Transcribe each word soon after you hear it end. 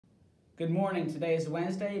Good morning. Today is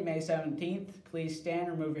Wednesday, May 17th. Please stand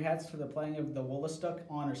and remove your hats for the playing of the Woolastook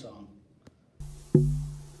Honor Song.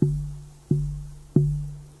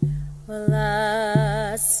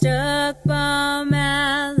 Woolastook Bamalagwe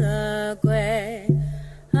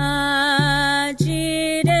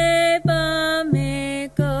Ajide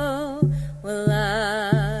Bamiko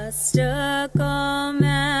Woolastook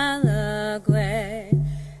Bamalagwe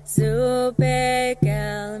Zupe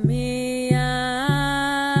Kelmia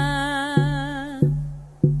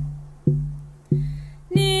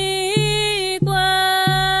Niguas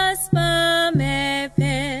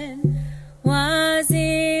Bamepin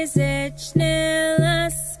Wazizich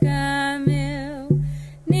Nilaskamil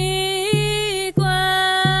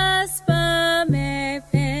Niguas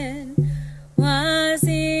Bamepin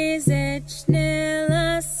Wazizich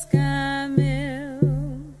Nilaskamil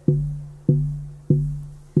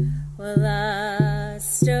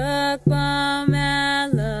Woolastook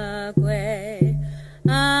Bamalagwe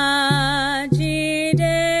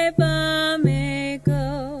Ajide Bamiko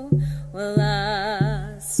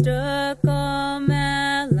Woolastook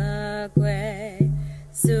Bamalagwe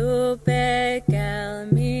Zupe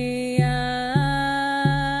Kelmia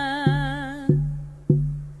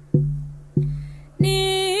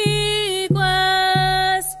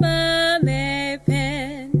Niguas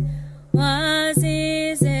Bamepin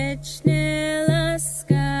Wazizich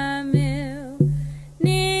Nilaskamil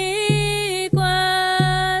Niguas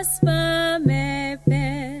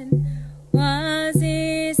Bamepin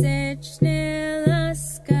Wazizich Nilaskamil.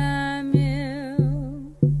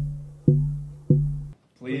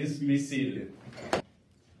 Please be seated.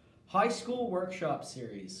 High School Workshop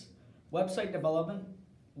Series. Website development.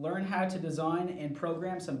 Learn how to design and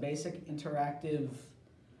program some basic interactive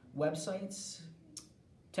websites.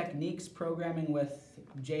 Techniques programming with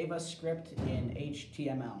JavaScript and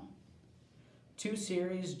HTML. 2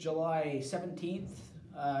 series, July 17th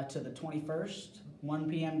to the 21st, 1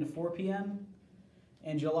 p.m. to 4 p.m.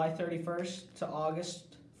 and July 31st to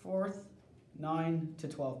August 4th, 9 to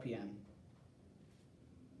 12 p.m.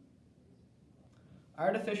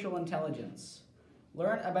 Artificial intelligence.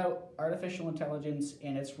 Learn about artificial intelligence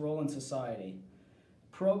and its role in society.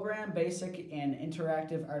 Program basic and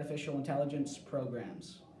interactive artificial intelligence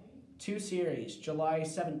programs. 2 series, July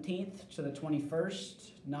 17th to the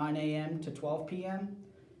 21st, 9 a.m. to 12 p.m.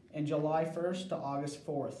 and July 1st to August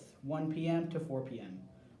 4th, 1 p.m. to 4 p.m.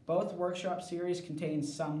 Both workshop series contain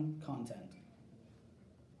some content.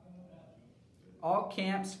 All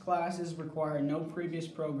camps classes require no previous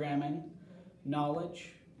programming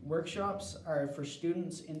knowledge. Workshops are for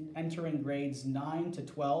students entering grades 9 to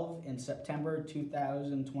 12 in September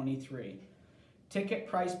 2023. Ticket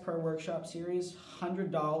price per workshop series,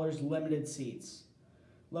 $100, limited seats.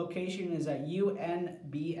 Location is at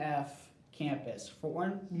UNBF campus.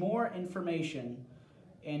 For more information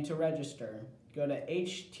and to register, go to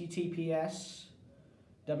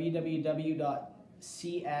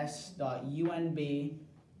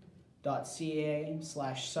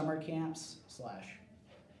https://www.cs.unb.ca/summercamps/.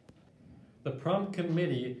 The prom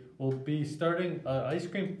committee will be starting an ice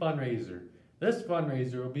cream fundraiser. This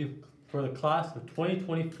fundraiser will be for the class of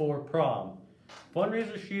 2024 prom.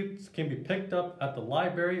 Fundraiser sheets can be picked up at the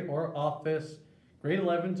library or office. Grade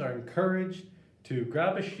 11s are encouraged to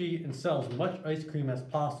grab a sheet and sell as much ice cream as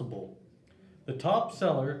possible. The top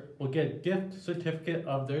seller will get a gift certificate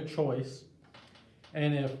of their choice,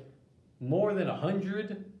 and if more than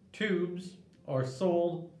 100 tubes are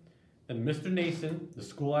sold, then Mr. Nason, the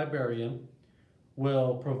school librarian,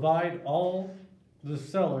 will provide all the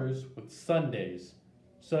sellers with sundaes.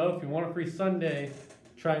 So if you want a free sundae,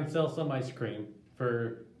 try and sell some ice cream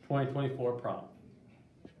for 2024 prom.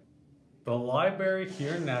 The library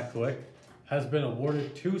here in Nakiwik has been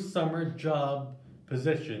awarded 2 summer job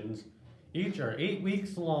positions. Each are 8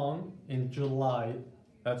 weeks long in July.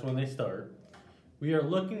 That's when they start. We are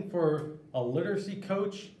looking for a literacy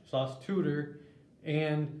coach / tutor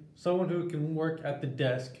and someone who can work at the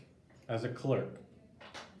desk as a clerk.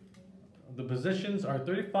 The positions are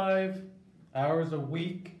 35 hours a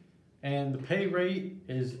week and the pay rate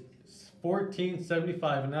is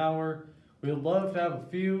 $14.75 an hour. We'd love to have a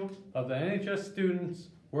few of the NHS students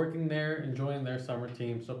working there, enjoying their summer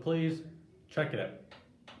team, so please check it out.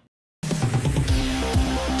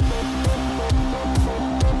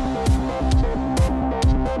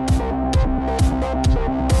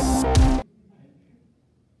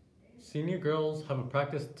 Senior girls have a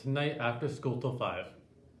practice tonight after school till 5.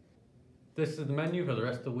 This is the menu for the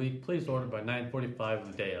rest of the week. Please order by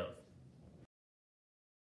 9:45 the day of.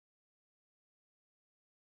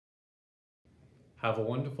 Have a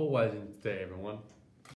wonderful Wednesday, everyone.